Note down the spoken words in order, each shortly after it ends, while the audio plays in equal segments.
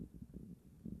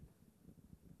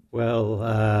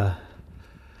Well,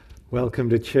 welcome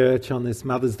to church on this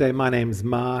Mother's Day. My name's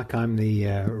Mark. I'm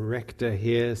the rector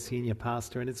here, senior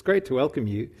pastor, and it's great to welcome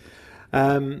you.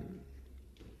 Now,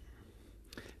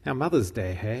 Mother's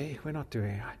Day, hey? We're not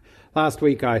doing... Last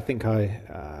week, I think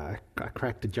I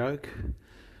cracked a joke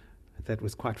that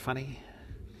was quite funny.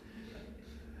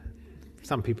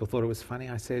 Some people thought it was funny.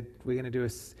 I said, we're going to do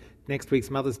next week's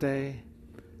Mother's Day.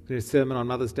 We're going to do a sermon on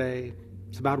Mother's Day.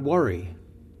 It's about worry.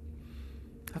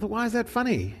 I thought, why is that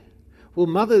funny? Well,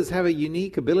 mothers have a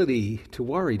unique ability to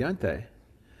worry, don't they?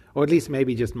 Or at least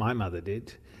maybe just my mother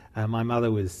did. My mother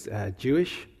was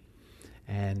Jewish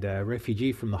and a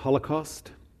refugee from the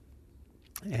Holocaust.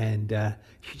 And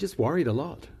she just worried a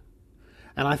lot.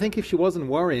 And I think if she wasn't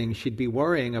worrying, she'd be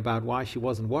worrying about why she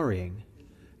wasn't worrying.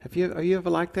 Are you ever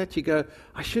like that? You go,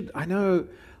 I should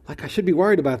be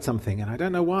worried about something, and I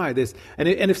don't know why. And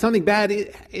if something bad,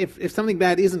 if something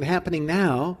bad isn't happening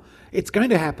now, it's going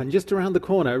to happen just around the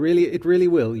corner. It really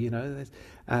will. You know.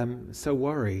 So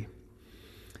worry,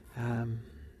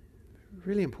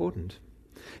 really important.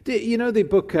 You know the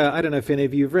book? I don't know if any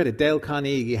of you have read it. Dale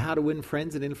Carnegie, How to Win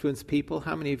Friends and Influence People.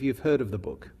 How many of you have heard of the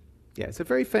book? Yeah, it's a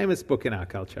very famous book in our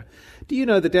culture. Do you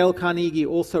know that Dale Carnegie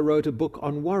also wrote a book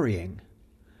on worrying?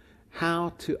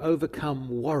 How to Overcome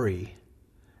Worry.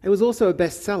 It was also a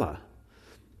bestseller.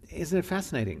 Isn't it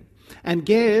fascinating? And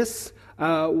guess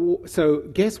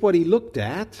what he looked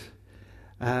at,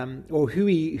 or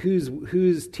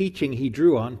whose teaching he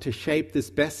drew on to shape this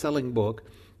best-selling book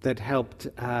that helped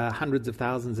hundreds of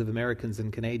thousands of Americans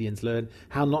and Canadians learn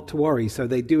how not to worry. So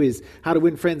they do his How to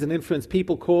Win Friends and Influence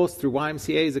People course through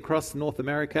YMCAs across North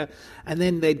America, and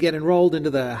then they'd get enrolled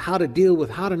into the How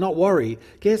to Not Worry.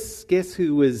 Guess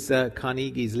who was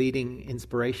Carnegie's leading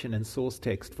inspiration and source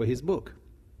text for his book?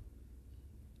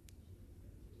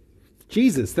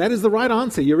 Jesus. That is the right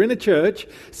answer. You're in a church.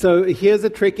 So here's a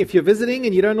trick. If you're visiting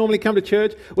and you don't normally come to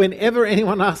church, whenever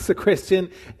anyone asks a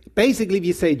question, basically if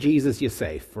you say Jesus, you're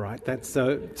safe, right? That's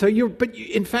so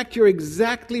in fact, you're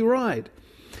exactly right.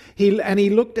 He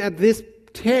looked at this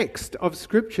text of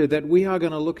Scripture that we are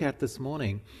going to look at this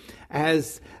morning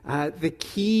as the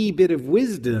key bit of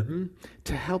wisdom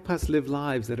to help us live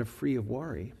lives that are free of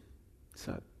worry.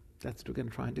 So that's what we're going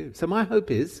to try and do. So my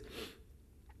hope is,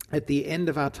 at the end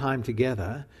of our time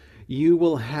together, you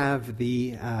will have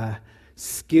the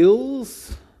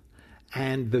skills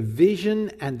and the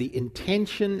vision and the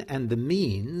intention and the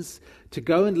means to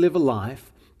go and live a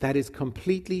life that is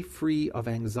completely free of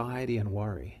anxiety and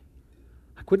worry.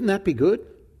 Wouldn't that be good?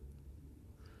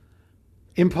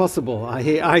 Impossible. I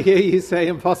hear you say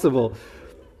impossible.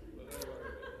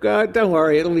 God, don't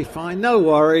worry, it'll be fine. No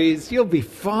worries. You'll be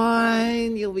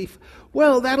fine.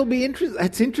 Well, that'll be interesting.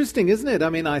 That's interesting, isn't it? I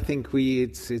mean, I think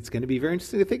it's going to be very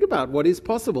interesting to think about what is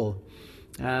possible.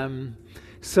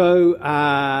 So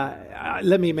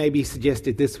let me maybe suggest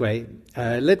it this way.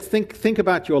 Let's think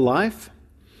about your life.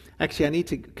 Actually,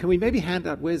 can we maybe hand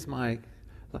out,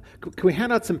 can we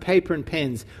hand out some paper and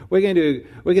pens? We're going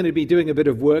to be doing a bit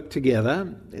of work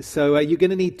together. So you're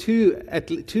going to need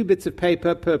two bits of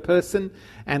paper per person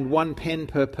and one pen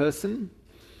per person.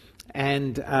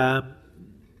 And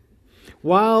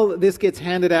while this gets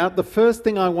handed out, the first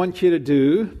thing I want you to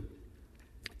do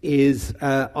is,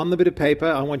 on the bit of paper,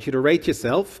 I want you to rate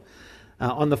yourself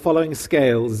on the following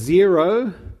scale.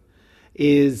 0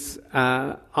 is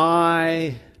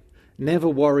I never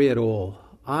worry at all.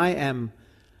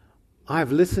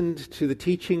 I've listened to the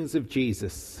teachings of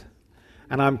Jesus,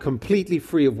 and I'm completely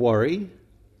free of worry.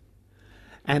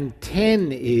 And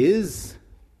 10 is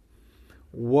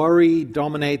worry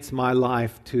dominates my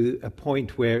life to a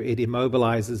point where it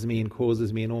immobilizes me and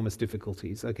causes me enormous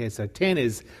difficulties. Okay, so 10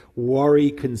 is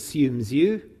worry consumes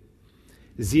you.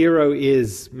 0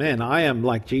 is, man, I am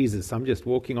like Jesus. I'm just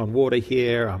walking on water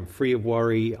here. I'm free of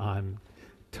worry. I'm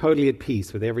totally at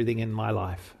peace with everything in my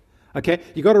life. Okay,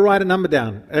 you got to write a number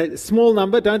down. A small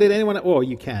number. Don't let anyone, or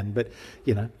you can, but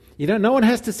no one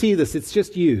has to see this. It's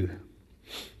just you.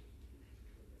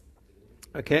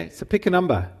 Okay, so pick a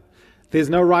number. There's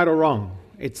no right or wrong.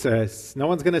 No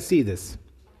one's going to see this.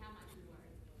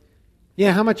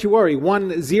 Yeah, how much you worry.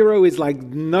 0 is like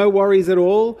no worries at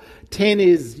all. 10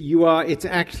 is it's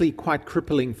actually quite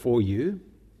crippling for you.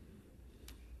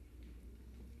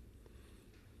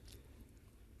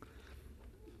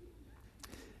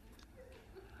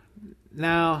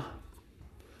 Now,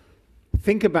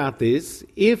 think about this.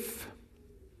 If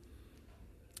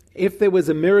there was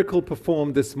a miracle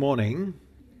performed this morning,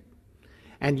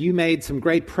 and you made some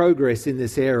great progress in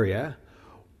this area,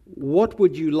 what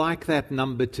would you like that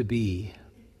number to be?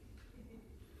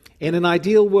 In an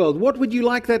ideal world, what would you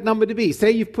like that number to be?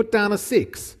 Say you've put down a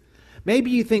 6.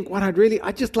 Maybe you think,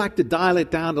 I'd just like to dial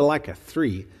it down to like a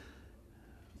 3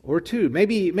 or a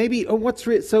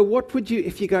 2. So what would you,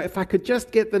 if I could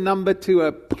just get the number to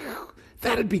a,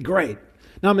 that'd be great.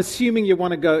 Now I'm assuming you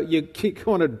want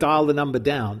to dial the number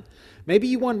down. Maybe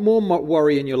you want more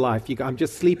worry in your life. I'm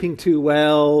just sleeping too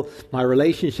well. My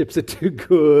relationships are too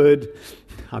good.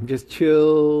 I'm just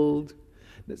chilled.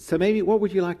 So maybe where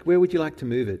would you like to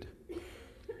move it?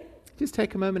 Just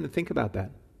take a moment and think about that.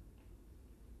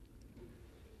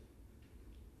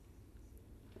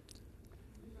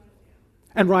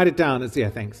 And write it down.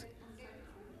 Thanks.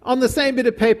 On the same bit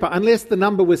of paper, unless the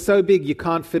number was so big you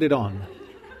can't fit it on.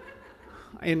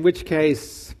 In which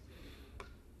case,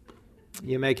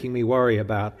 you're making me worry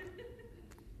about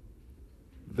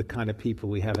the kind of people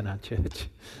we have in our church.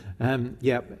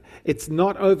 It's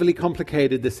not overly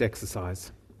complicated, this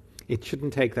exercise. It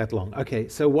shouldn't take that long. Okay,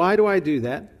 so why do I do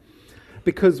that?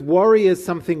 Because worry is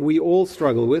something we all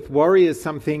struggle with. Worry is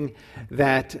something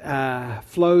that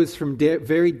flows from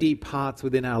very deep parts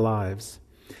within our lives.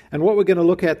 And what we're going to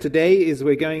look at today is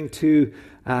we're going to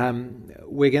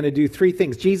do 3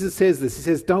 things. Jesus says this. He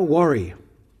says, don't worry.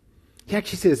 He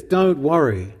actually says, don't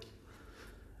worry.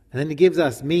 And then he gives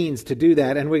us means to do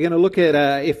that. And we're going to look at,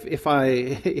 if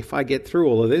I get through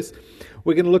all of this,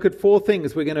 we're going to look at 4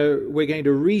 things. We're going to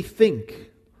rethink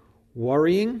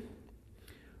worrying,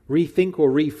 rethink or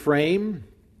reframe.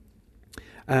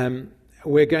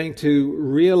 We're going to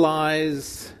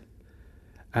realize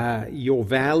your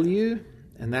value,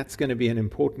 and that's going to be an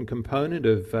important component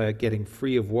of getting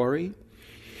free of worry.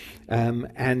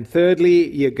 And thirdly,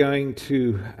 you're going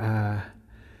to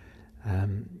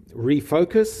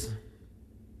refocus.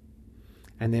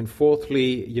 And then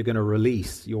fourthly, you're going to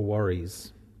release your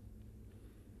worries.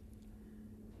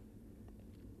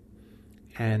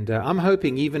 And I'm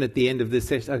hoping even at the end of this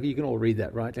session, you can all read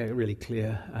that, right? Really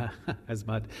clear as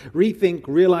mud. Rethink,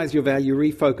 realize your value,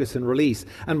 refocus, and release.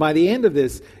 And by the end of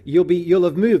this, you'll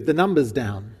have moved the numbers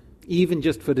down, even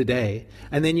just for today.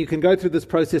 And then you can go through this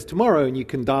process tomorrow and you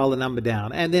can dial the number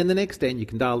down. And then the next day and you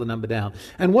can dial the number down.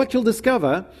 And what you'll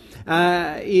discover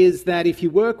is that if you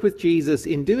work with Jesus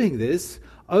in doing this,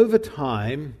 over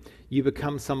time, you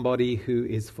become somebody who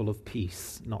is full of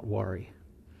peace, not worry.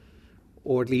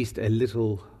 Or at least a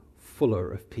little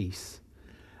fuller of peace.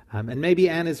 And maybe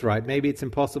Anne is right. Maybe it's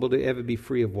impossible to ever be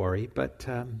free of worry. But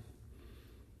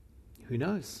who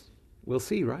knows? We'll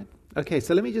see, right? Okay,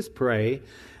 so let me just pray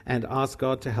and ask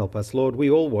God to help us. Lord, we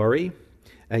all worry.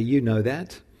 You know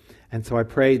that. And so I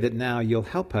pray that now you'll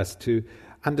help us to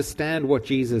understand what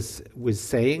Jesus was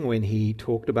saying when he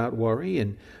talked about worry.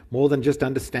 And more than just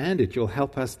understand it, you'll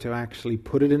help us to actually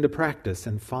put it into practice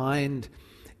and find,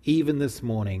 even this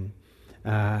morning,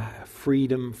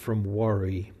 freedom from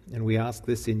worry. And we ask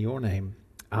this in your name.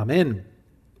 Amen.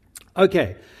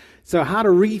 Okay, so how to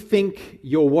rethink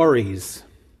your worries.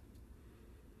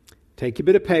 Take your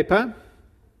bit of paper.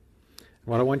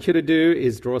 What I want you to do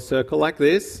is draw a circle like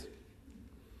this.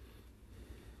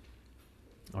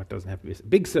 Oh, it doesn't have to be a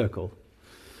big circle.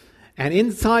 And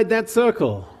inside that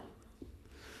circle,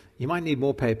 you might need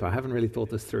more paper. I haven't really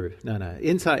thought this through. No.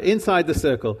 Inside the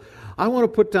circle, I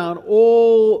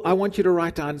want you to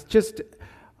write down just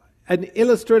an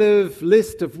illustrative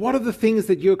list of what are the things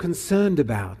that you're concerned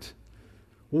about.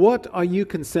 What are you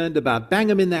concerned about? Bang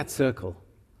them in that circle.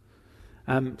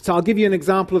 So I'll give you an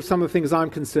example of some of the things I'm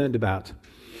concerned about.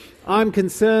 I'm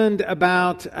concerned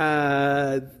about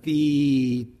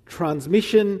the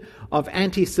transmission of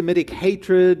anti-Semitic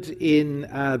hatred in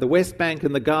the West Bank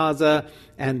and the Gaza,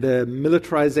 and the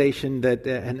militarization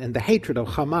and the hatred of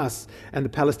Hamas and the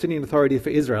Palestinian Authority for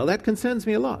Israel. That concerns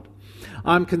me a lot.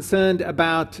 I'm concerned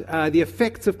about the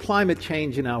effects of climate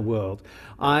change in our world.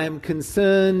 I'm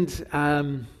concerned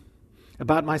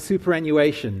about my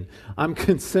superannuation. I'm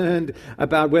concerned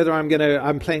about whether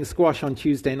I'm playing squash on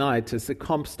Tuesday night as the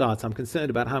comp starts. I'm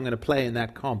concerned about how I'm going to play in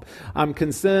that comp. I'm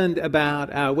concerned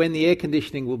about when the air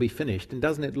conditioning will be finished. And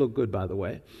doesn't it look good, by the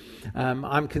way?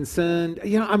 I'm concerned,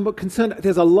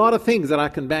 there's a lot of things that I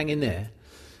can bang in there.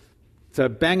 So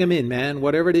bang them in, man,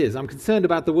 whatever it is. I'm concerned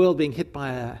about the world being hit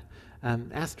by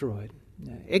an asteroid.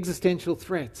 Existential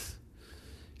threats.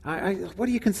 What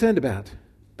are you concerned about?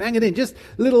 Bang it in. Just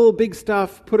little big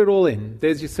stuff, put it all in.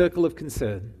 There's your circle of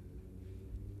concern.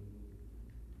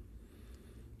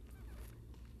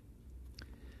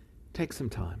 Take some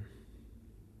time.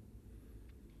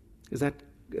 Are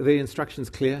the instructions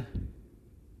clear?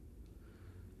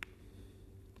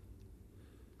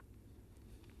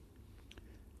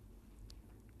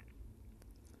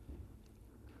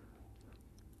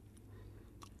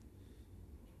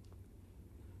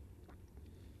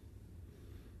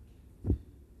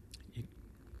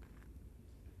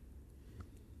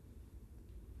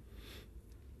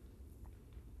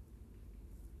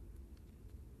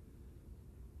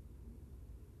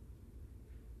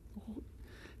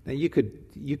 Now you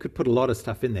could put a lot of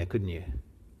stuff in there, couldn't you?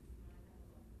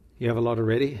 You have a lot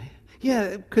already?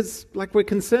 Yeah, because we're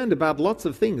concerned about lots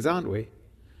of things, aren't we?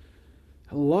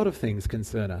 A lot of things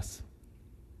concern us.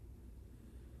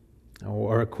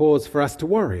 Or a cause for us to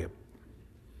worry.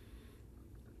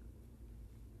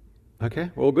 Okay,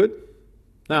 all good?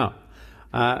 Now,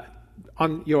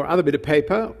 on your other bit of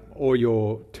paper, or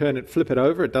flip it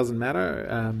over, it doesn't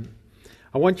matter.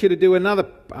 I want you to do another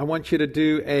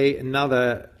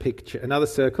picture, another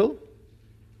circle.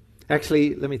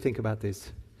 Actually, let me think about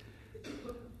this.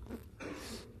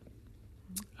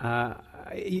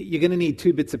 You're going to need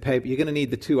two bits of paper. You're going to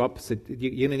need the two opposite.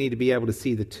 You're going to need to be able to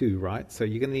see the two, right? So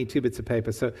you're going to need two bits of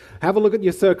paper. So have a look at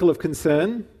your circle of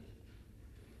concern.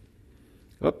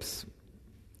 Oops.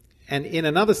 And in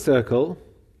another circle,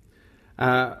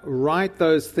 write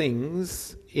those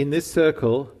things in this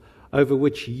circle over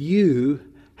which you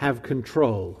have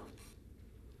control.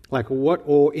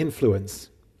 Or influence.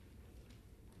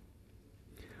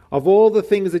 Of all the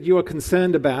things that you are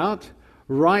concerned about,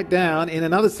 write down in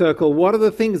another circle, what are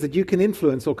the things that you can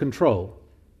influence or control?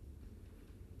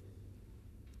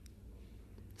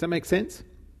 Does that make sense?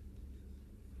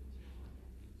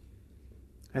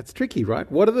 That's tricky,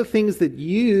 right? What are the things that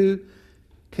you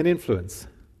can influence?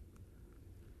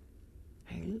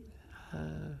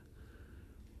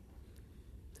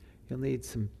 You'll need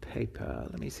some paper.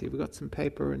 Let me see. We've got some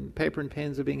paper and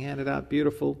pens are being handed out.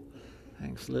 Beautiful.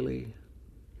 Thanks, Lily.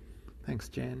 Thanks,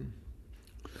 Jen.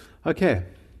 Okay.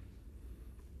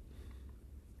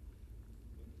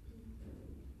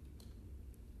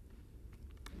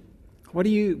 What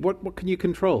can you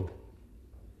control?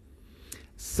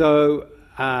 So,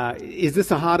 is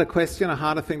this a harder question, a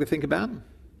harder thing to think about?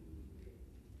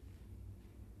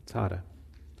 It's harder.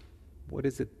 What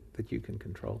is it that you can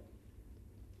control?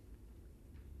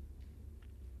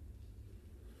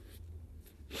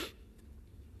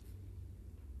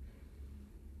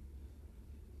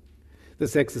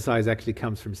 This exercise actually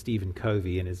comes from Stephen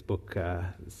Covey in his book,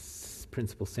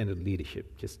 Principle-Centered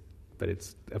Leadership, but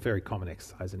it's a very common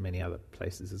exercise in many other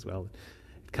places as well.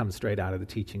 It comes straight out of the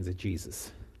teachings of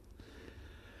Jesus.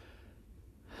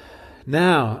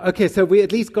 Now, okay, so we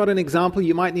at least got an example.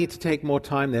 You might need to take more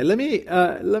time there. Let me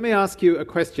ask you a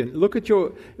question.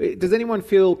 Does anyone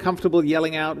feel comfortable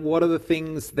yelling out what are the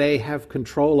things they have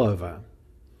control over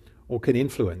or can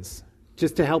influence?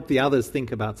 Just to help the others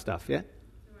think about stuff, yeah?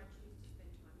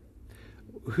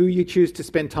 Who you choose to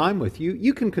spend time with.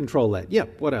 You can control that. Yeah,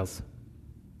 what else?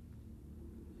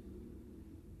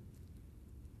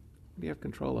 What do you have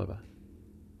control over?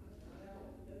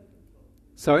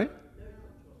 Sorry?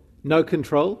 No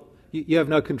control? You have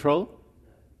no control?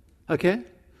 Okay.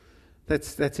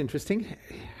 That's interesting.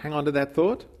 Hang on to that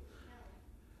thought.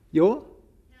 Your?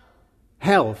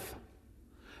 Health.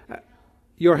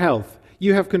 Your health.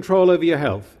 You have control over your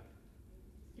health.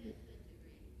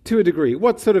 To a degree.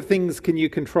 What sort of things can you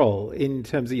control in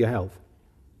terms of your health?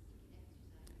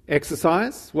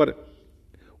 Exercise?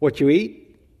 What you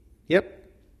eat?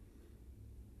 Yep.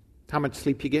 How much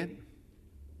sleep you get?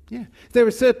 Yeah. There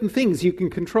are certain things you can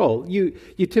control. You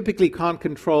typically can't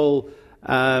control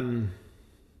if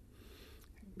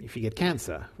you get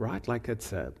cancer, right?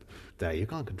 You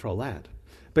can't control that.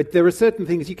 But there are certain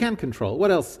things you can control.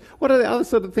 What else? What are the other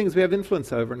sort of things we have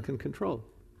influence over and can control?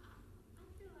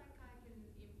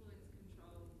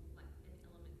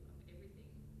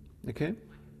 Okay. At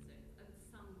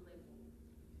some level.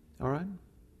 All right.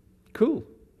 Cool.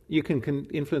 You can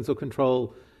influence or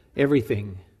control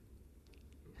everything.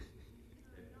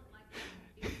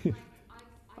 No,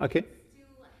 I okay. Still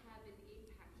have an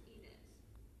impact in it,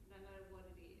 no matter what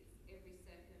it is. Every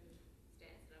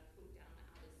circumstance that I put down the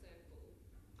outer circle,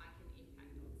 I can impact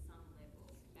on some level.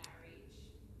 Marriage,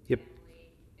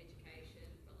 family, education,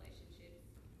 relationships.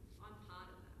 I'm part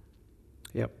of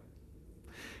that. Yep.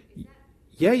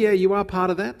 Yeah, you are part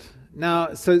of that.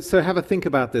 Now, so have a think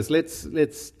about this.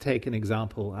 Let's take an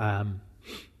example.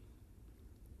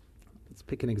 Let's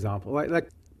pick an example. Like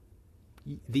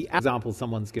the example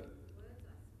someone's given.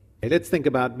 Let's think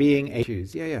about being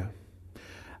issues. Yeah.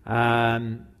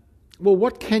 Well,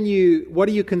 what are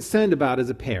you concerned about as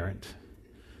a parent?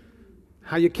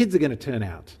 How your kids are going to turn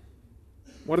out?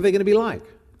 What are they going to be like?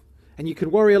 And you can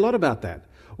worry a lot about that.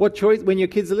 When your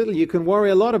kids are little, you can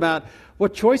worry a lot about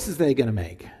what choices they're going to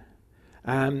make.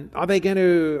 Are they going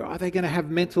to have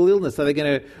mental illness?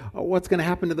 What's going to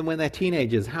happen to them when they're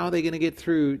teenagers? How are they going to get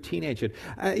through teenagehood?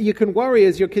 You can worry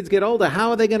as your kids get older. How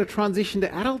are they going to transition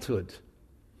to adulthood?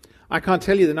 I can't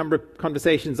tell you the number of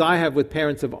conversations I have with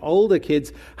parents of older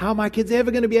kids. How are my kids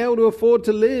ever going to be able to afford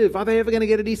to live? Are they ever going to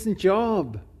get a decent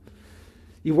job?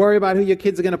 You worry about who your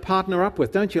kids are going to partner up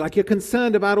with, don't you? Like, you're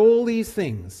concerned about all these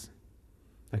things.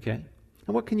 Okay?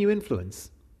 And what can you influence?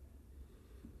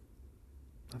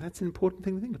 Well, that's an important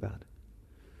thing to think about.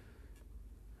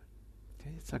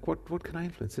 Okay? It's like, what can I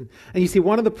influence? And you see,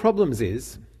 one of the problems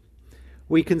is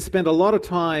we can spend a lot of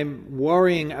time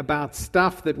worrying about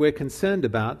stuff that we're concerned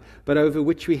about, but over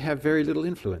which we have very little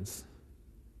influence.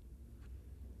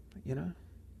 You know?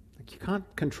 Like, you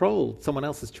can't control someone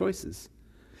else's choices.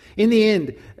 In the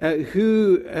end,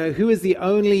 who is the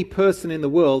only person in the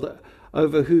world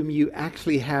over whom you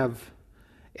actually have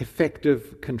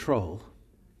effective control?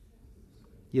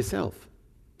 Yourself.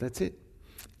 That's it.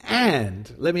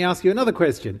 And let me ask you another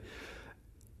question.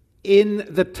 In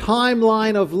the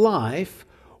timeline of life,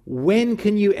 when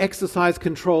can you exercise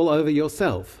control over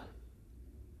yourself?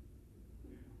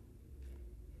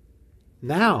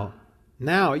 Now.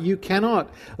 Now. You cannot.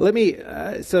 Let me...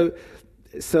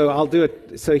 So I'll do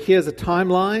it. So here's a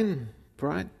timeline,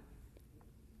 right?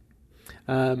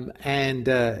 And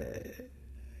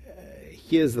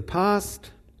here's the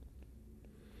past.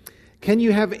 Can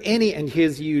you have any... And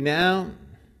here's you now.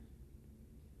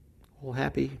 All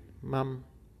happy. Mum.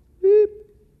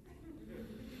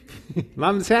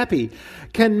 Mum's happy.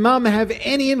 Can Mum have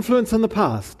any influence on the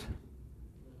past?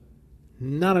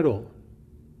 None at all.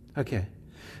 Okay.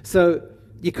 So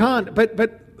you can't...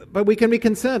 But we can be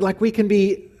concerned, like we can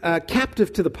be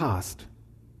captive to the past,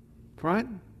 right?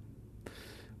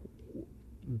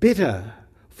 Bitter,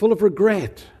 full of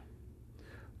regret,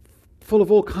 full of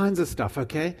all kinds of stuff,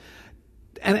 okay?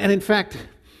 And in fact,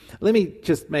 let me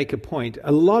just make a point.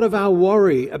 A lot of our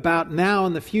worry about now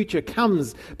and the future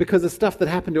comes because of stuff that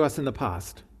happened to us in the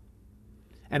past.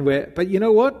 But you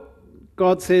know what?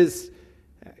 God says,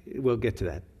 we'll get to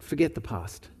that. Forget the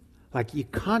past. Like, you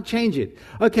can't change it.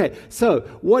 Okay, so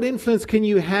what influence can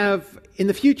you have in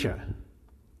the future?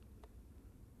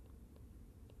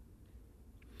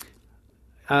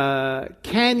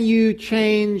 Can you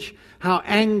change how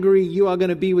angry you are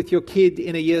going to be with your kid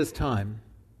in a year's time?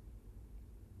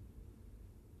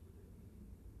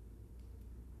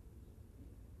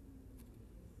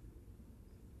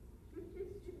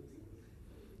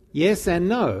 Yes and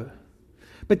no.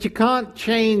 But you can't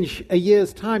change a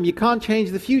year's time. You can't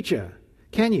change the future,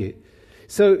 can you?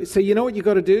 So you know what you've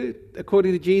got to do,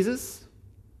 according to Jesus?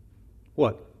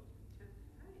 What?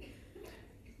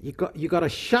 You got to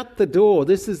shut the door.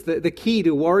 This is the key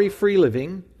to worry-free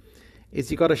living,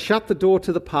 is you've got to shut the door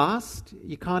to the past.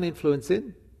 You can't influence it.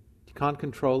 You can't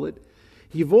control it.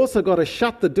 You've also got to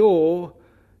shut the door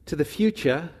to the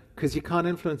future, because you can't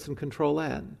influence and control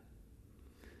that.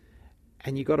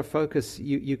 And you got to focus.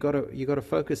 You got to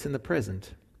focus in the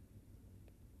present.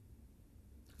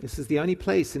 This is the only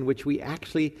place in which we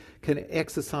actually can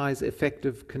exercise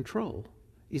effective control.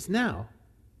 Is now.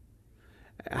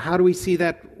 How do we see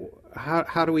that?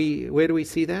 Where do we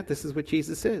see that? This is what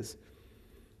Jesus says.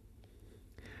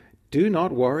 Do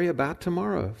not worry about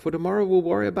tomorrow, for tomorrow will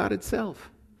worry about itself.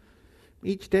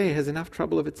 Each day has enough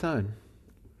trouble of its own.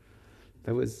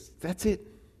 That's it.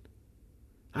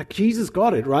 Like, Jesus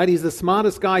got it, right? He's the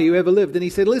smartest guy who ever lived. And he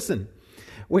said, listen,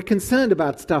 we're concerned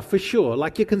about stuff for sure.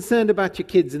 Like, you're concerned about your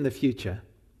kids in the future.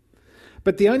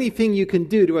 But the only thing you can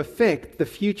do to affect the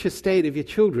future state of your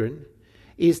children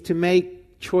is to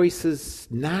make choices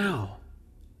now.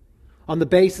 On the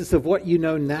basis of what you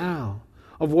know now.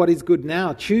 Of what is good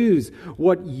now. Choose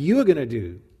what you're going to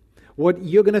do. What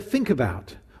you're going to think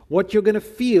about. What you're going to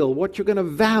feel. What you're going to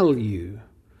value.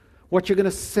 What you're going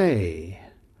to say.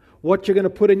 What you're going to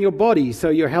put in your body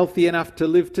so you're healthy enough to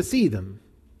live to see them.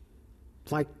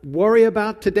 It's like, worry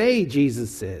about today, Jesus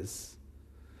says.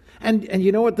 And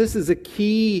you know what? This is a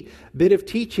key bit of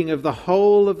teaching of the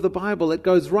whole of the Bible. It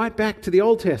goes right back to the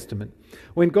Old Testament.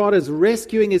 When God is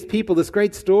rescuing his people, this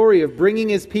great story of bringing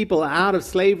his people out of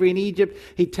slavery in Egypt,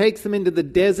 he takes them into the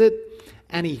desert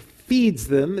and he feeds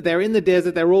them. They're in the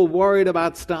desert. They're all worried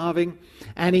about starving.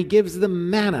 And he gives them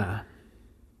manna.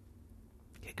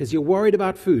 Because you're worried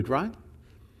about food, right?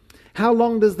 How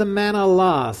long does the manna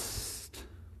last?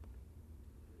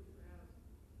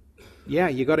 Yeah,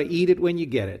 you got to eat it when you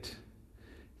get it.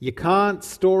 You can't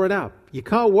store it up. You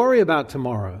can't worry about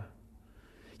tomorrow.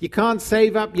 You can't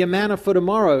save up your manna for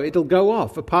tomorrow. It'll go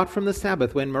off, apart from the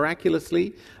Sabbath, when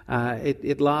miraculously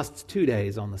it lasts 2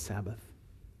 days on the Sabbath.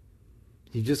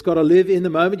 You just got to live in the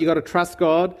moment. You got to trust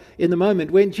God in the moment.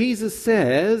 When Jesus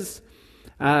says...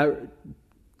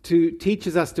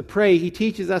 teaches us to pray. He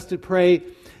teaches us to pray,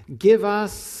 give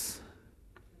us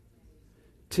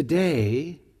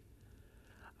today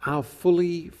our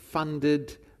fully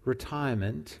funded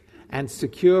retirement and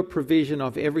secure provision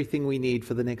of everything we need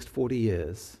for the next 40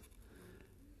 years.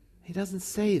 He doesn't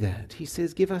say that. He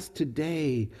says, give us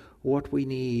today what we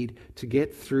need to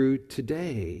get through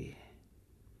today.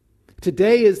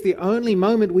 Today is the only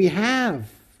moment we have.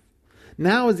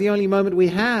 Now is the only moment we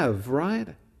have, right?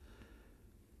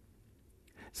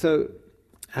 So,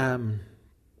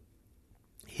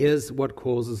 here's what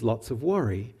causes lots of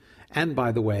worry, and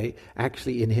by the way,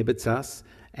 actually inhibits us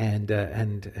and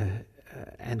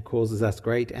causes us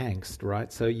great angst,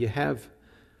 right? So you have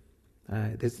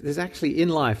there's actually in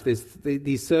life there's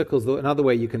these circles. Another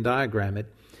way you can diagram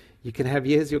it, you can have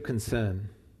here's your concern,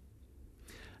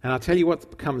 and I'll tell you what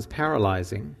becomes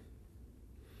paralyzing,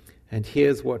 and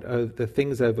here's what the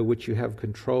things over which you have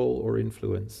control or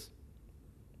influence.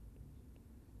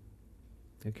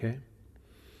 Okay.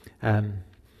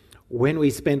 When we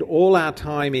spend all our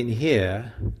time in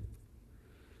here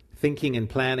thinking and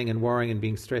planning and worrying and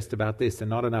being stressed about this and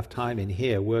not enough time in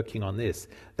here working on this,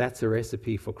 that's a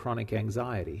recipe for chronic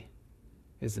anxiety,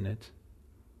 isn't it?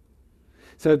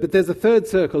 So, but there's a third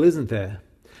circle, isn't there?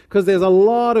 Because there's a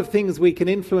lot of things we can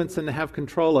influence and have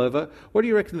control over. What do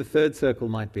you reckon the third circle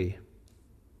might be?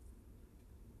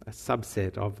 A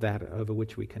subset of that over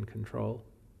which we can control.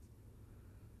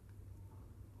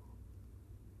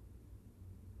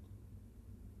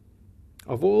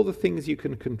 Of all the things you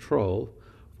can control,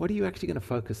 what are you actually going to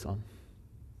focus on?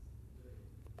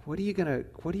 What are you going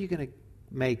to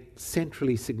make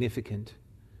centrally significant?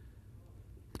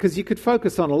 Because you could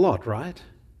focus on a lot, right?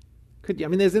 Could you? I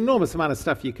mean, there's an enormous amount of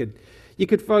stuff you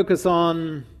could focus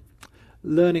on.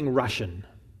 Learning Russian.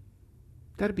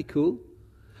 That'd be cool.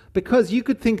 Because you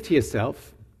could think to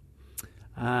yourself,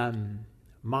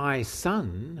 my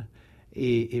son,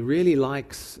 he really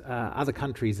likes other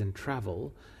countries and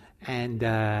travel,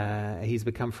 and he's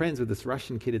become friends with this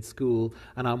Russian kid at school,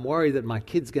 and I'm worried that my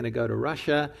kid's going to go to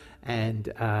Russia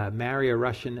and marry a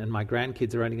Russian, and my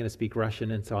grandkids are only going to speak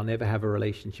Russian, and so I'll never have a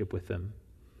relationship with them.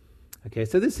 Okay,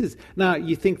 so this is, now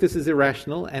you think this is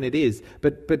irrational, and it is,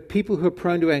 but people who are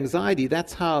prone to anxiety,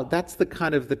 that's the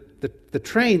kind of the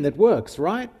train that works,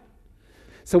 right?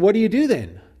 So what do you do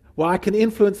then? Well, I can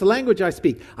influence the language I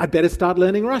speak. I better start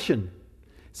learning Russian.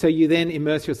 So you then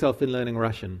immerse yourself in learning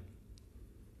Russian.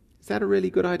 Is that a really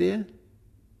good idea?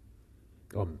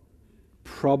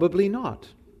 Probably not.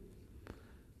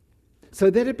 So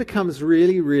then it becomes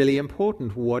really, really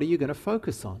important. What are you going to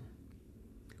focus on?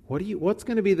 What's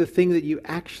going to be the thing that you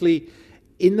actually,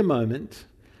 in the moment,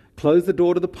 close the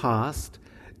door to the past,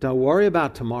 don't worry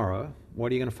about tomorrow.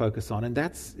 What are you going to focus on?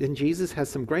 And Jesus has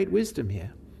some great wisdom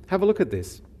here. Have a look at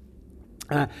this.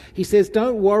 He says,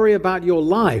 don't worry about your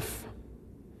life.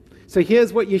 So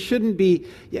here's what you shouldn't be,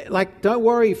 like, don't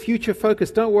worry, future focus.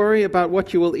 Don't worry about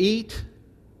what you will eat.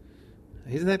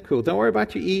 Isn't that cool? Don't worry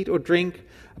about you eat or drink,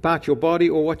 about your body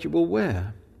or what you will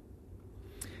wear.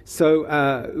 So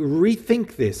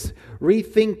rethink this.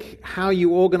 Rethink how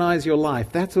you organize your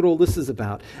life. That's what all this is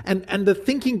about. And the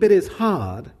thinking bit is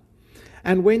hard.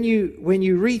 And when you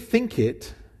rethink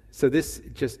it, so this,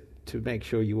 just to make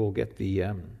sure you all get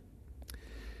the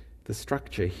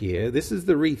structure here, this is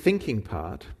the rethinking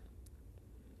part.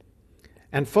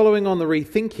 And following on the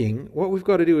rethinking, what we've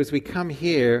got to do is we come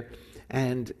here,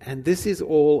 and this is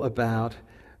all about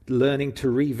learning to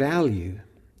revalue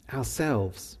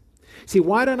ourselves. See,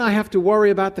 why don't I have to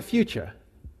worry about the future?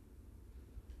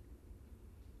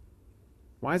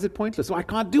 Why is it pointless? Well, I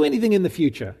can't do anything in the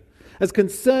future. As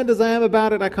concerned as I am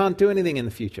about it, I can't do anything in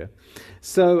the future.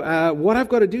 So what I've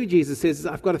got to do, Jesus says, is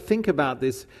I've got to think about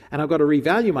this, and I've got to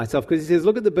revalue myself, because he says,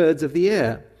 look at the birds of the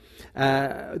air.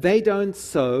 They don't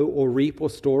sow or reap or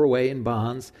store away in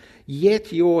barns,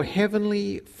 yet your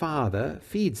heavenly Father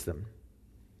feeds them.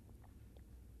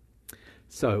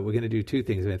 So we're going to do two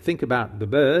things. We're going to think about the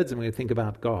birds, and we're going to think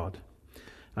about God.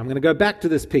 I'm going to go back to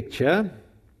this picture,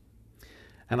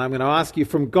 and I'm going to ask you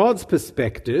from God's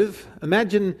perspective.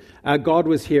 Imagine God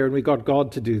was here and we got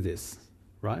God to do this,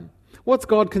 right? What's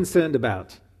God concerned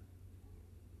about?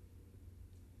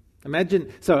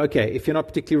 Imagine, so okay, if you're not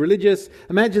particularly religious,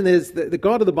 imagine there's the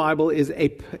God of the Bible is an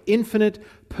infinite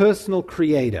personal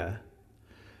creator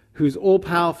who's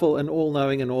all-powerful and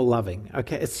all-knowing and all-loving.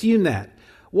 Okay, assume that.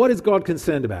 What is God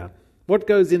concerned about? What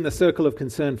goes in the circle of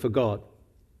concern for God?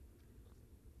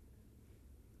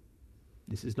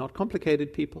 This is not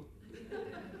complicated, people.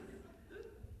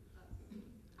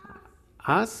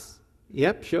 Us?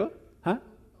 Yep, sure. Huh?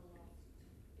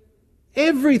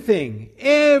 Everything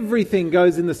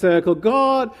goes in the circle.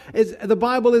 The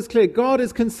Bible is clear. God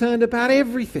is concerned about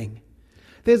everything.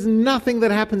 There's nothing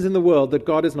that happens in the world that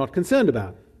God is not concerned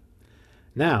about.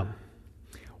 Now,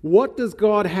 what does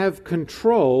God have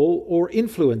control or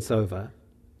influence over?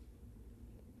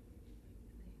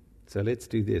 So let's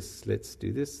do this. Let's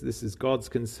do this. This is God's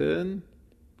concern.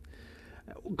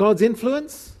 God's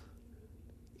influence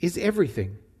is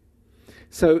everything.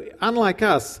 So unlike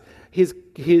us, his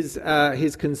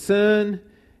concern,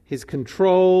 his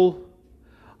control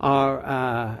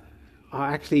are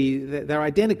actually, they're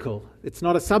identical. It's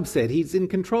not a subset. He's in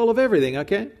control of everything,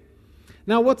 okay?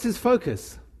 Now, what's his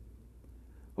focus?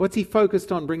 What's he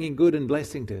focused on bringing good and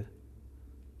blessing to?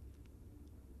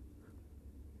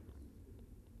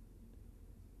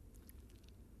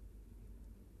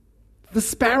 The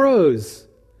sparrows.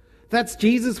 That's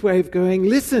Jesus' way of going,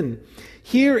 listen,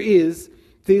 here is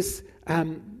this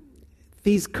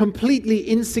these completely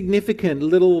insignificant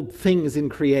little things in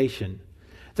creation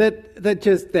that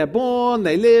just, they're born,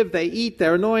 they live, they eat,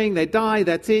 they're annoying, they die,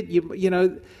 that's it. You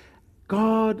know,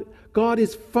 God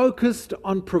is focused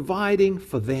on providing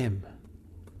for them.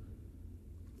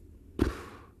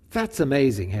 That's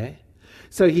amazing, hey?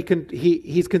 So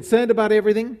he's concerned about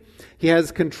everything. He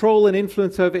has control and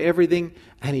influence over everything,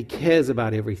 and he cares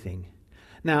about everything.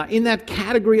 Now, in that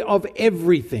category of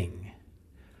everything,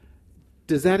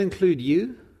 does that include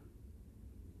you?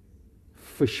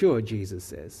 For sure, Jesus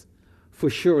says. For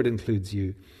sure it includes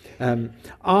you.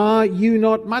 Are you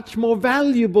not much more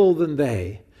valuable than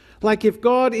they? Like if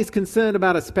God is concerned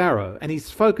about a sparrow and he's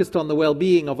focused on the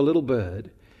well-being of a little bird,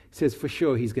 he says for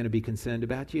sure he's going to be concerned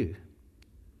about you.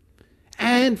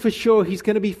 And for sure he's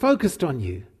going to be focused on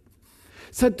you.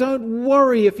 So don't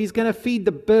worry if he's going to feed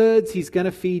the birds, he's going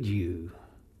to feed you.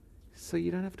 So you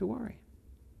don't have to worry.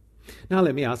 Now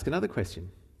let me ask another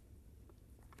question.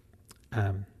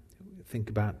 Think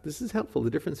about, this is helpful, the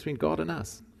difference between God and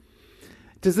us.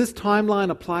 Does this timeline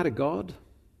apply to God?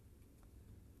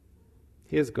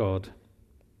 Here's God.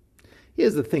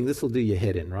 Here's the thing, this will do your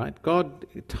head in, right?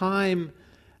 Time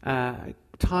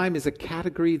is a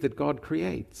category that God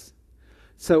creates.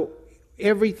 So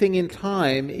everything in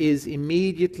time is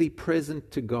immediately present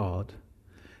to God.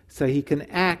 So he can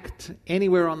act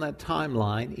anywhere on that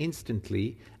timeline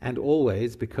instantly and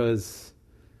always because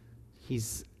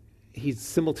he's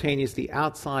simultaneously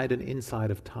outside and inside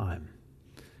of time.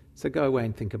 So go away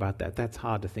and think about that. That's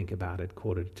hard to think about at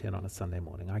 9:45 on a Sunday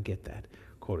morning. I get that.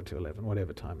 9:45,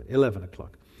 whatever time, 11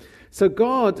 o'clock. So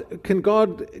can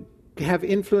God have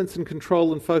influence and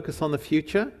control and focus on the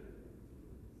future?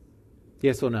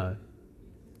 Yes or no?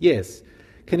 Yes.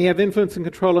 Can he have influence and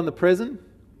control on the present?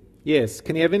 Yes.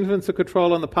 Can he have influence or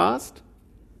control on the past?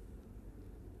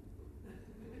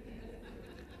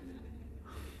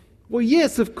 Well,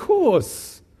 yes, of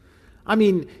course. I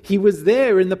mean, he was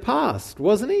there in the past,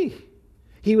 wasn't he?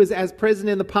 He was as present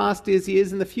in the past as he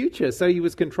is in the future. So he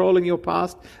was controlling your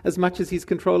past as much as he's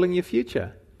controlling your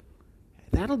future.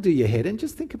 That'll do your head in.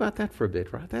 Just think about that for a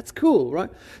bit, right? That's cool, right?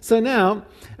 So now,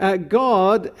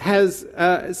 God is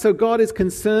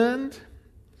concerned.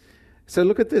 So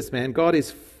look at this, man.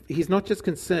 He's not just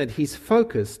concerned. He's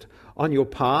focused on your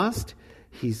past.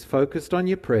 He's focused on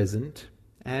your present.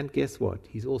 And guess what?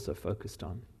 He's also focused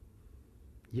on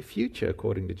your future,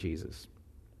 according to Jesus.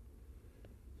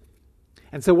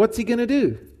 And so what's he going to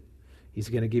do? He's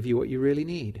going to give you what you really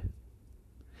need.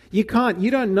 You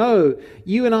don't know,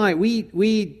 you and I, we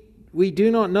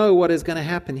do not know what is going to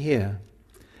happen here.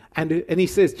 And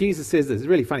Jesus says this, it's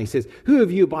really funny, he says, who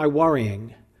of you by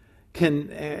worrying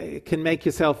can make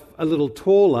yourself a little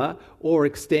taller or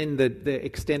extend the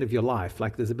extent of your life?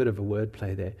 Like there's a bit of a word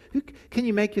play there. Can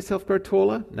you make yourself grow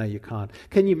taller? No, you can't.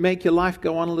 Can you make your life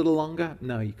go on a little longer?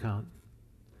 No, you can't.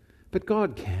 But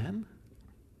God can.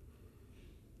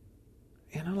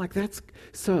 You know, like that's...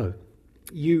 So,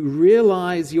 you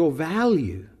realize your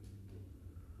value.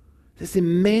 This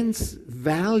immense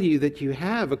value that you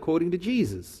have according to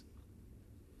Jesus.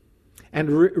 And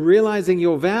realizing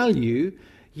your value,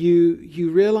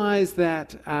 you realize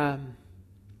that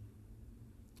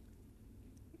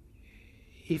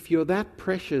if you're that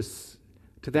precious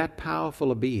to that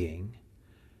powerful a being,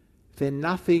 then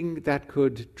nothing that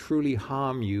could truly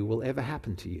harm you will ever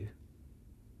happen to you.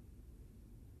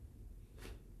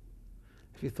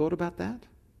 Have you thought about that?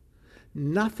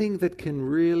 Nothing that can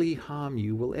really harm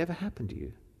you will ever happen to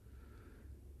you.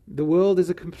 The world is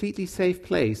a completely safe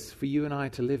place for you and I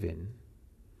to live in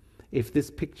if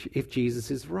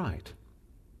Jesus is right.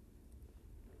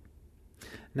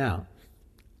 Now,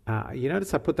 you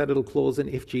notice I put that little clause in,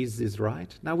 if Jesus is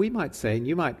right. Now we might say,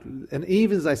 and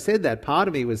even as I said that, part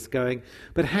of me was going,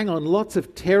 but hang on, lots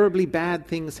of terribly bad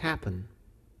things happen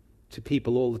to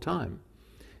people all the time.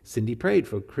 Cindy prayed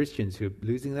for Christians who are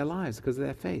losing their lives because of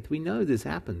their faith. We know this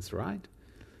happens, right?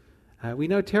 We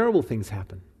know terrible things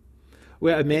happen.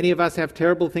 Many of us have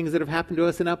terrible things that have happened to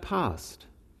us in our past.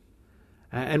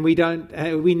 And we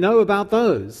know about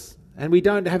those. And we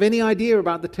don't have any idea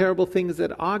about the terrible things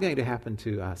that are going to happen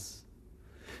to us.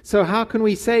 So how can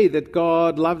we say that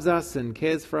God loves us and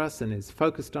cares for us and is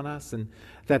focused on us and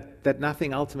that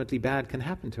nothing ultimately bad can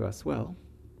happen to us? Well,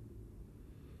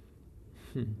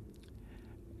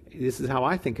 this is how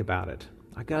I think about it.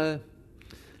 I go,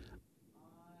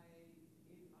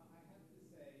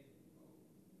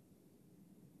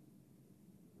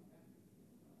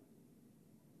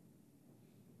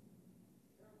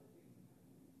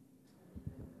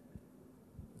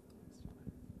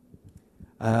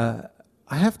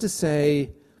 I have to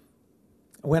say,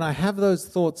 when I have those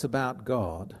thoughts about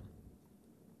God,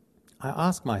 I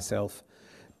ask myself,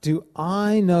 do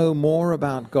I know more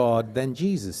about God than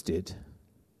Jesus did?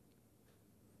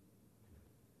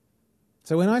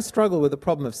 So when I struggle with the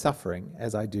problem of suffering,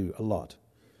 as I do a lot,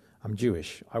 I'm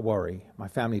Jewish, I worry. My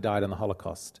family died in the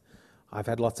Holocaust. I've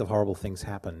had lots of horrible things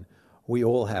happen. We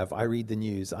all have. I read the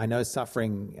news. I know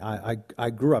suffering. I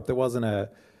grew up. There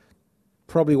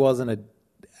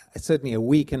certainly a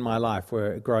week in my life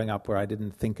growing up where I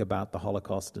didn't think about the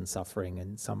Holocaust and suffering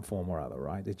in some form or other,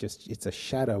 right? It's a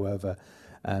shadow over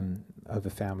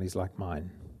families like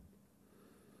mine.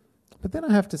 But then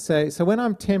I have to say, so when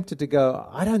I'm tempted to go,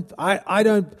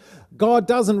 God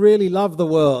doesn't really love the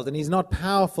world and he's not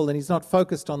powerful and he's not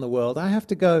focused on the world, I have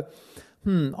to go,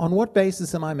 on what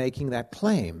basis am I making that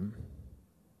claim?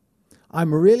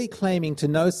 I'm really claiming to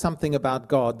know something about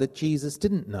God that Jesus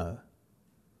didn't know.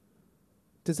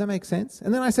 Does that make sense?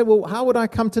 And then I said, well, how would I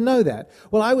come to know that?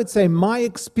 Well, I would say my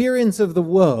experience of the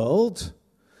world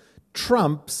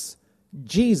trumps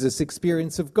Jesus'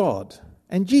 experience of God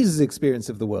and Jesus' experience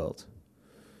of the world.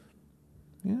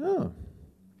 Yeah.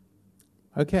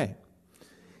 Okay.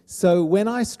 So when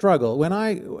I struggle,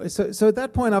 so at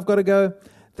that point I've got to go,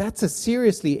 that's a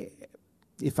seriously,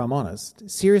 if I'm honest,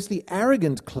 seriously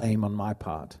arrogant claim on my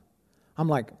part. I'm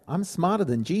like, I'm smarter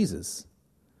than Jesus.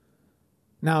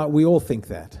 Now, we all think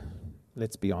that,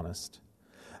 let's be honest.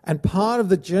 And part of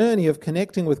the journey of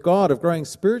connecting with God, of growing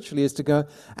spiritually, is to go,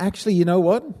 actually, you know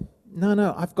what?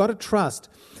 No, I've got to trust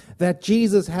that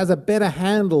Jesus has a better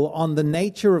handle on the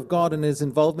nature of God and his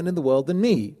involvement in the world than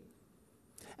me.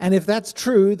 And if that's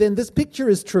true, then this picture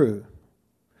is true.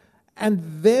 And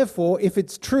therefore, if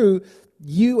it's true,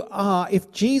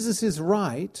 if Jesus is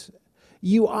right,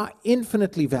 you are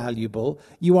infinitely valuable,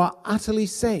 you are utterly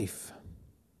safe.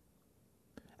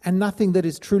 And nothing that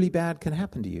is truly bad can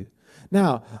happen to you.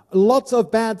 Now, lots of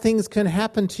bad things can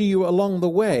happen to you along the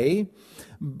way,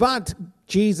 but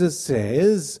Jesus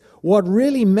says what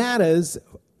really matters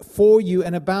for you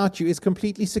and about you is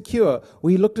completely secure.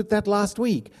 We looked at that last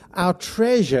week. Our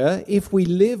treasure, if we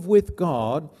live with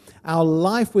God, our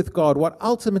life with God, what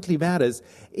ultimately matters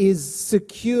is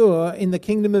secure in the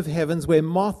kingdom of heavens where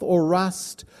moth or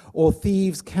rust or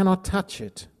thieves cannot touch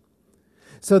it.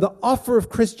 So the offer of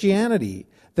Christianity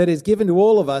that is given to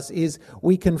all of us is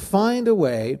we can find a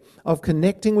way of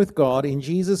connecting with God in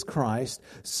Jesus Christ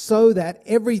so that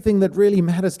everything that really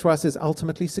matters to us is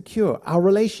ultimately secure. Our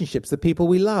relationships, the people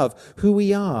we love, who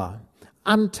we are,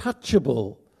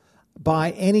 untouchable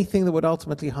by anything that would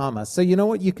ultimately harm us. So you know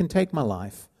what? You can take my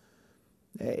life.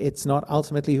 It's not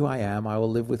ultimately who I am. I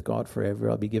will live with God forever.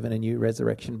 I'll be given a new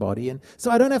resurrection body. And so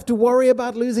I don't have to worry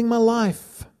about losing my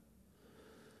life.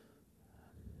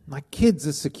 My kids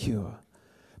are secure.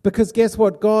 Because guess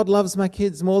what? God loves my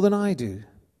kids more than I do.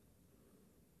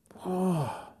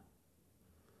 Oh.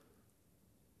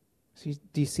 Do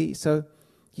you see? So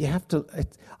you have to,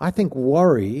 I think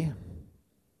worry,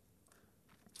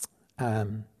 I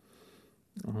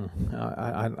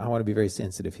want to be very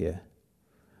sensitive here,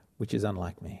 which is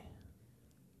unlike me.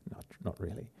 Not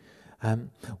really.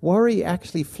 Worry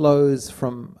actually flows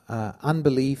from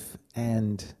unbelief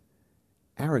and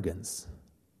arrogance.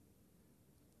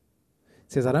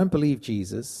 It says, I don't believe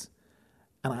Jesus,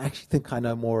 and I actually think I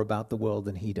know more about the world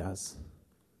than he does.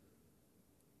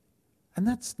 And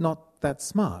that's not that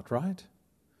smart, right?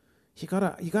 You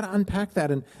gotta unpack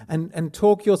that and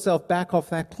talk yourself back off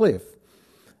that cliff.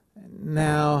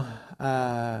 Now,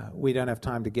 we don't have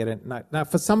time to get it. Now,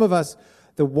 for some of us,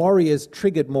 the worry is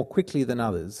triggered more quickly than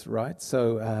others, right?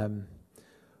 So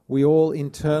we all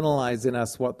internalize in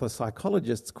us what the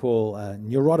psychologists call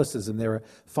neuroticism. There are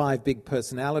 5 big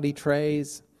personality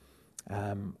traits: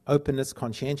 openness,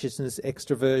 conscientiousness,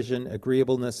 extroversion,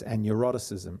 agreeableness, and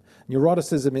neuroticism.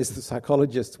 Neuroticism is the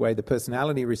psychologist's way, the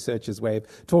personality researcher's way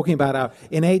of talking about our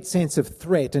innate sense of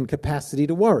threat and capacity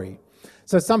to worry.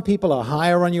 So some people are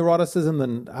higher on neuroticism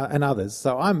than others.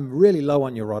 So I'm really low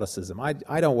on neuroticism.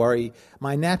 I don't worry.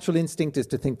 My natural instinct is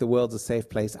to think the world's a safe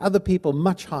place. Other people,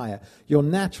 much higher. Your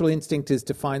natural instinct is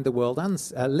to find the world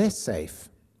less safe.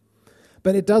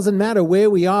 But it doesn't matter where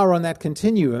we are on that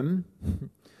continuum.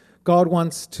 God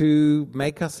wants to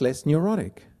make us less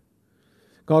neurotic.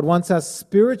 God wants us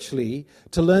spiritually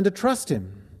to learn to trust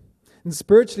him, and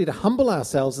spiritually to humble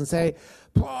ourselves and say,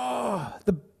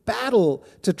 the battle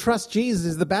to trust Jesus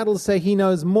is the battle to say he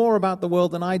knows more about the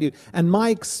world than I do. And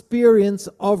my experience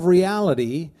of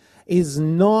reality is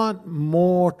not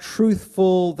more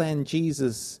truthful than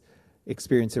Jesus'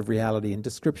 experience of reality and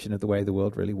description of the way the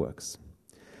world really works.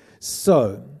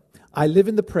 So, I live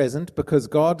in the present because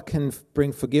God can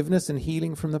bring forgiveness and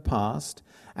healing from the past,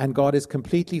 and God is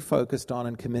completely focused on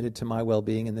and committed to my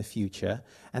well-being in the future.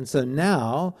 And so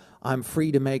now I'm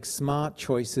free to make smart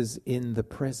choices in the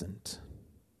present.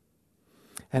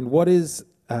 And what is,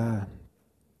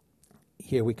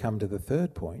 here we come to the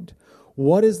third point,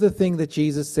 what is the thing that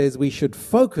Jesus says we should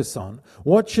focus on?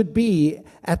 What should be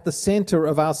at the center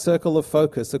of our circle of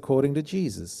focus according to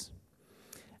Jesus?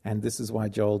 And this is why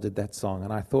Joel did that song.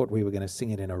 And I thought we were going to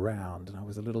sing it in a round. And I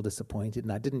was a little disappointed.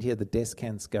 And I didn't hear the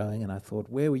descants going. And I thought,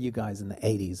 where were you guys in the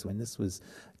 80s when this was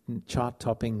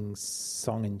chart-topping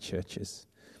song in churches?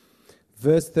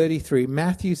 Verse 33,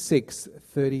 Matthew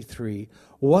 6:33.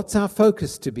 What's our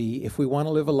focus to be if we want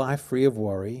to live a life free of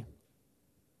worry?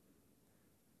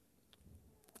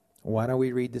 Why don't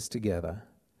we read this together?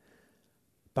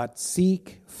 But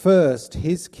seek first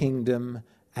his kingdom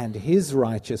and his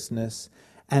righteousness,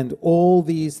 and all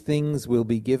these things will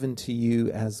be given to you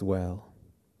as well.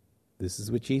 This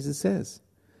is what Jesus says.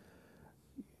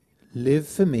 Live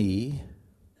for me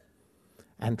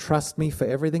and trust me for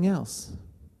everything else,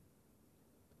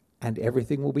 and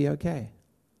everything will be okay.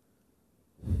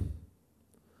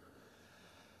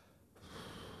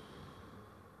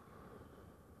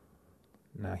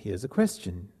 Now here's a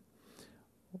question.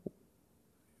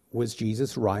 Was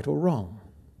Jesus right or wrong?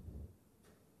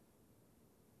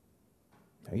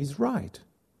 No, he's right.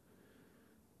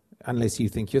 Unless you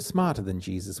think you're smarter than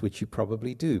Jesus, which you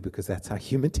probably do, because that's our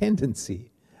human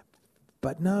tendency.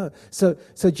 But no. So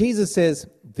Jesus says,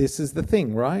 this is the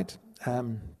thing, right?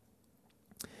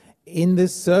 In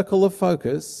this circle of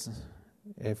focus,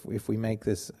 if we make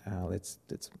this, let's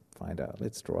find out.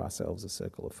 Let's draw ourselves a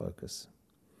circle of focus.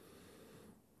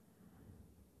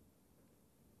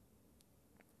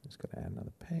 Just got to add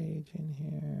another page in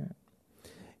here.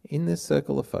 In this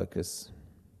circle of focus,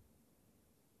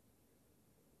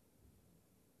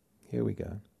 here we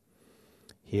go.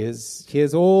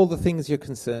 Here's all the things you're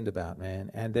concerned about,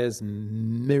 man, and there's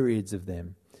myriads of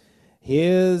them.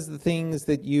 Here's the things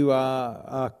that you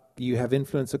have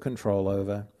influence or control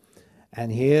over,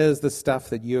 and here's the stuff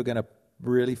that you're going to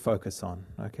really focus on.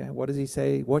 Okay, what does he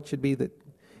say? What should be that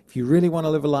if you really want to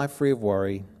live a life free of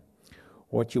worry?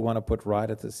 What you want to put right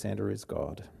at the center is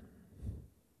God.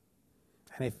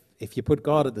 And if you put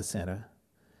God at the center,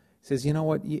 he says, you know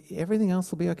what, everything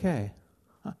else will be okay.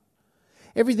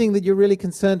 Everything that you're really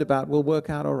concerned about will work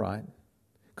out all right.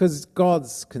 Because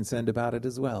God's concerned about it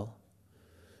as well.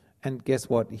 And guess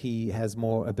what? He has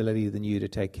more ability than you to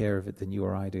take care of it than you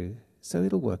or I do. So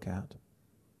it'll work out.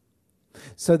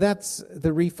 So that's the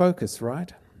refocus,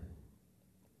 right?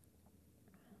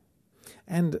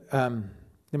 And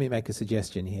let me make a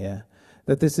suggestion here,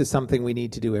 that this is something we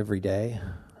need to do every day,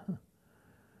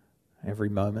 every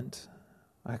moment.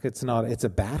 Like it's a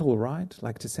battle, right?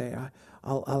 Like to say,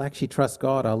 I'll actually trust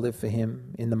God, I'll live for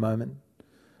him in the moment.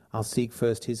 I'll seek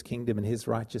first his kingdom and his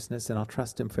righteousness, and I'll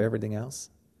trust him for everything else.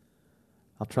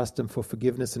 I'll trust him for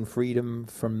forgiveness and freedom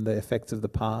from the effects of the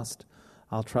past.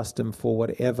 I'll trust him for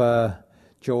whatever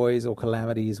joys or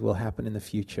calamities will happen in the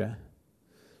future.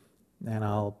 And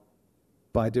I'll,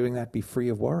 by doing that, be free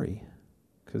of worry.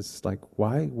 Because,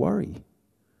 why worry?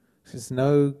 There's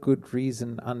no good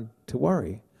reason to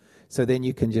worry. So then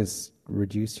you can just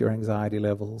reduce your anxiety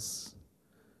levels.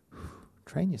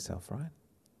 Train yourself, right?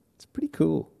 It's pretty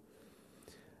cool.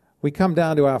 We come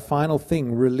down to our final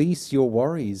thing. Release your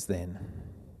worries then.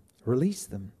 Release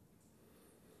them.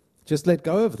 Just let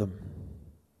go of them.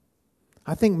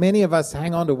 I think many of us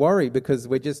hang on to worry because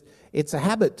it's a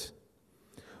habit.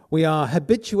 We are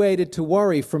habituated to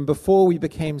worry from before we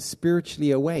became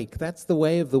spiritually awake. That's the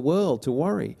way of the world, to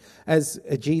worry. As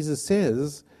Jesus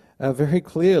says very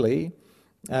clearly,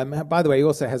 by the way, he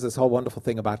also has this whole wonderful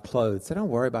thing about clothes. So don't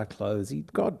worry about clothes.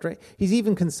 He's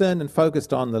even concerned and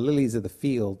focused on the lilies of the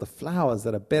field, the flowers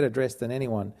that are better dressed than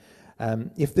anyone.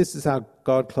 If this is how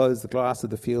God clothes the grass of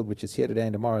the field, which is here today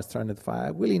and tomorrow is thrown into the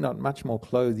fire, will he not much more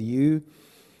clothe you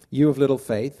of little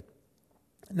faith?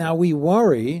 Now we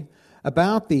worry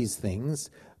about these things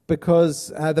because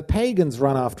the pagans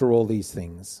run after all these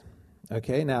things.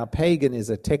 Okay, now pagan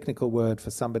is a technical word for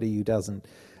somebody who doesn't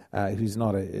who's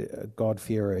not a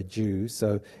God-fearer, a Jew.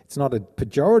 So it's not a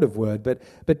pejorative word,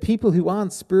 but people who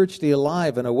aren't spiritually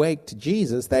alive and awake to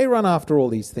Jesus, they run after all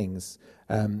these things,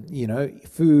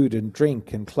 food and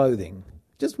drink and clothing.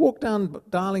 Just walk down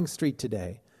Darling Street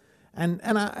today, and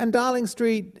Darling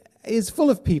Street is full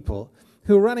of people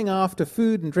who are running after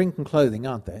food and drink and clothing,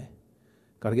 aren't they?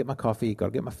 Got to get my coffee, got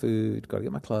to get my food, got to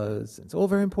get my clothes. It's all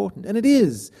very important, and it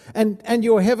is. And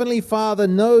your heavenly Father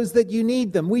knows that you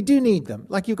need them. We do need them.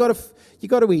 Like you got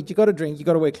to eat, you got to drink, you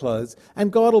got to wear clothes,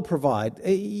 and God will provide.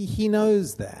 He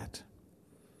knows that.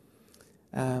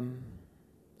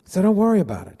 So don't worry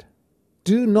about it.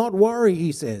 Do not worry,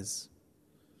 he says.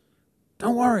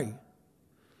 Don't worry.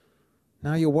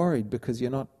 Now you're worried because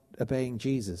you're not obeying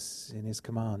Jesus in his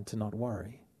command to not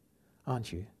worry,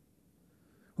 aren't you?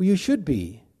 Well, you should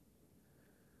be.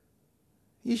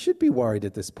 You should be worried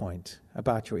at this point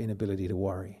about your inability to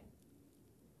worry.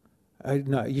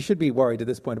 No, you should be worried at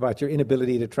this point about your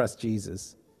inability to trust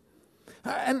Jesus.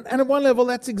 And at one level,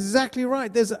 that's exactly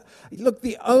right. Look,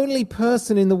 the only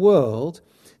person in the world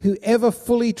who ever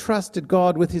fully trusted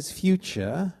God with his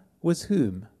future was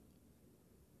whom?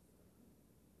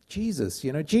 Jesus.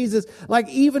 Jesus, like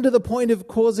even to the point of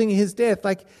causing his death,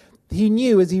 like he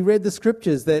knew as he read the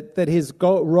scriptures that his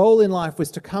role in life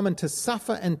was to come and to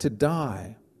suffer and to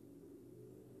die.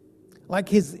 Like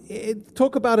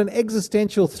talk about an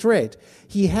existential threat.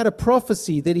 He had a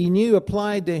prophecy that he knew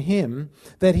applied to him,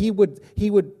 that he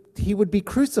would be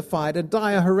crucified and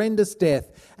die a horrendous death.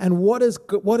 And what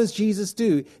does Jesus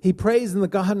do? He prays in the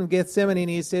Garden of Gethsemane and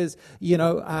he says,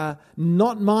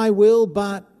 not my will,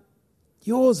 but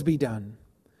yours be done.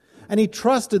 And he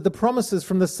trusted the promises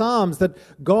from the Psalms that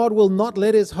God will not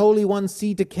let his Holy One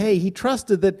see decay. He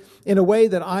trusted that in a way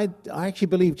that I actually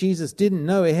believe Jesus didn't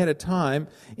know ahead of time.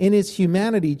 In his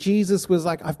humanity, Jesus was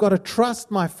like, I've got to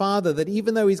trust my Father that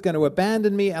even though he's going to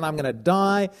abandon me and I'm going to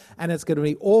die and it's going to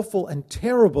be awful and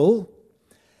terrible,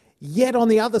 yet on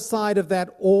the other side of that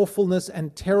awfulness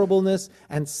and terribleness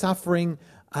and suffering,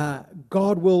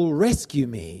 God will rescue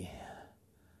me.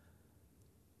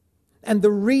 And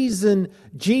the reason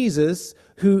Jesus,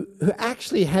 who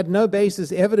actually had no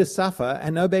basis ever to suffer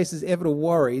and no basis ever to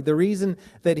worry, the reason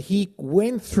that he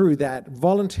went through that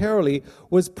voluntarily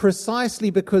was precisely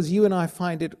because you and I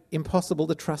find it impossible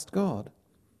to trust God.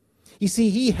 You see,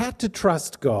 he had to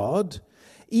trust God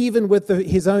even with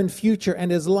his own future and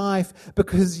his life,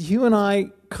 because you and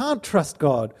I can't trust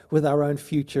God with our own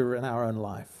future and our own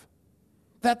life.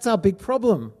 That's our big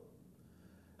problem.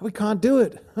 We can't do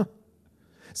it.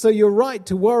 So you're right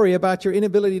to worry about your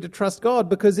inability to trust God,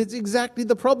 because it's exactly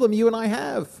the problem you and I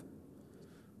have.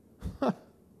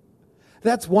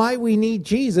 That's why we need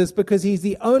Jesus, because he's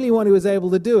the only one who is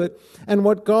able to do it. And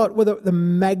the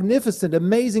magnificent,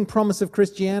 amazing promise of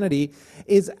Christianity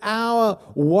is our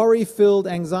worry-filled,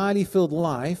 anxiety-filled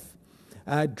life,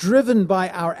 driven by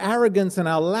our arrogance and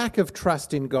our lack of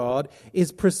trust in God,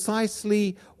 is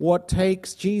precisely what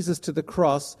takes Jesus to the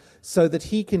cross so that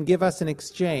he can give us in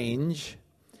exchange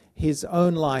his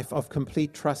own life of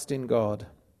complete trust in God.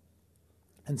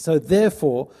 And so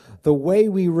therefore, the way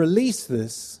we release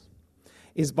this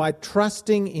is by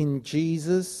trusting in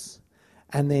Jesus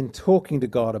and then talking to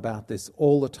God about this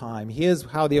all the time. Here's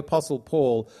how the Apostle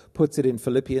Paul puts it in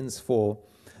Philippians 4.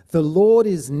 The Lord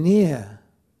is near.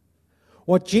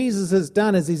 What Jesus has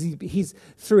done is he's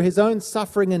through his own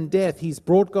suffering and death, he's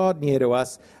brought God near to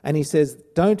us. And he says,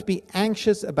 don't be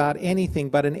anxious about anything,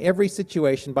 but in every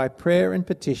situation, by prayer and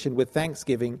petition with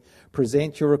thanksgiving,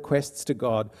 present your requests to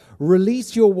God.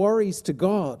 Release your worries to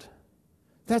God.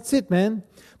 That's it, man.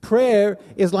 Prayer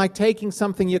is like taking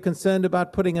something you're concerned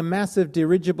about, putting a massive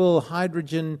dirigible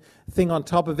hydrogen thing on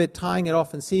top of it, tying it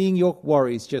off, and seeing your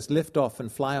worries just lift off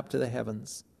and fly up to the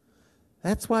heavens.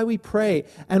 That's why we pray.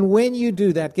 And when you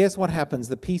do that, guess what happens?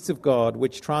 The peace of God,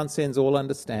 which transcends all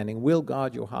understanding, will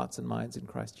guard your hearts and minds in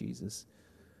Christ Jesus.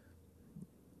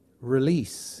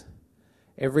 Release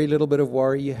every little bit of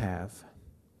worry you have.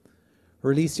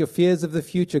 Release your fears of the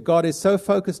future. God is so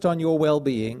focused on your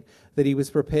well-being that he was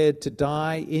prepared to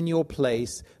die in your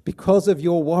place because of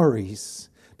your worries,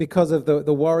 because of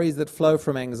the worries that flow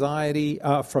from anxiety,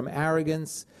 from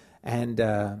arrogance, and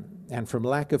from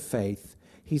lack of faith.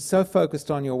 He's so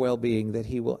focused on your well-being that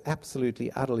he will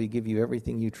absolutely, utterly give you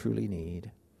everything you truly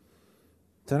need.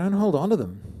 So don't hold on to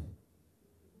them.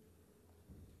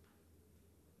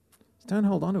 Don't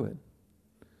hold on to it.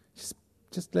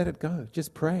 Just let it go.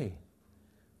 Just pray.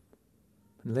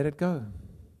 And let it go.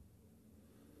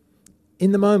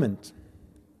 In the moment,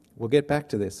 we'll get back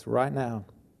to this right now.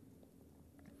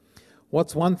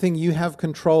 What's one thing you have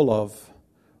control of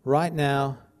right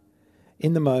now,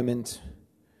 in the moment?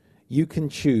 you can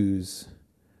choose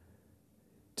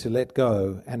to let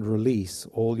go and release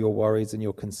all your worries and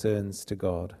your concerns to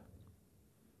God.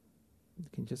 You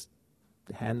can just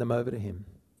hand them over to Him.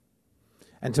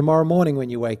 And tomorrow morning when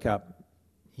you wake up,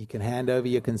 you can hand over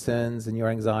your concerns and your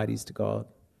anxieties to God.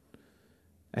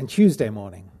 And Tuesday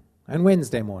morning, and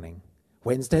Wednesday morning,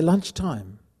 Wednesday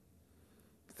lunchtime,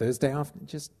 Thursday afternoon,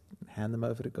 just hand them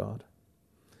over to God.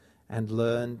 And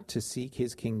learn to seek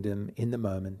His kingdom in the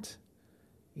moment,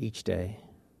 each day.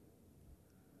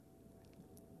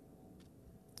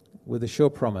 With a sure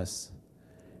promise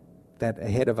that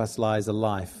ahead of us lies a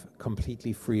life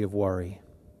completely free of worry.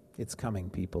 It's coming,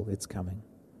 people, it's coming.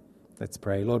 Let's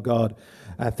pray. Lord God,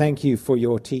 thank you for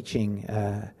your teaching,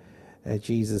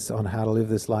 Jesus, on how to live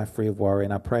this life free of worry.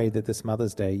 And I pray that this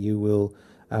Mother's Day you will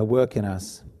work in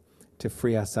us to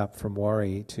free us up from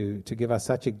worry, to give us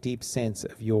such a deep sense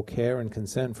of your care and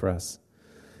concern for us,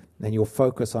 and your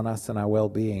focus on us and our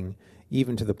well-being,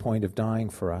 even to the point of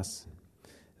dying for us,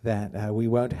 that we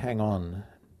won't hang on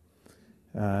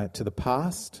to the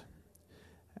past,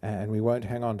 and we won't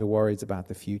hang on to worries about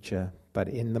the future, but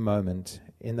in the moment,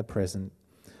 in the present,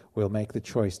 we'll make the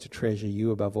choice to treasure you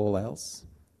above all else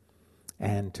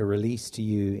and to release to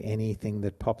you anything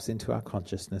that pops into our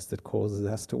consciousness that causes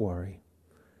us to worry.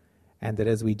 And that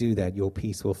as we do that, your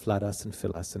peace will flood us and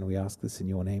fill us. And we ask this in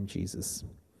your name, Jesus.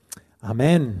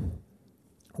 Amen.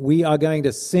 We are going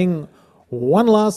to sing one last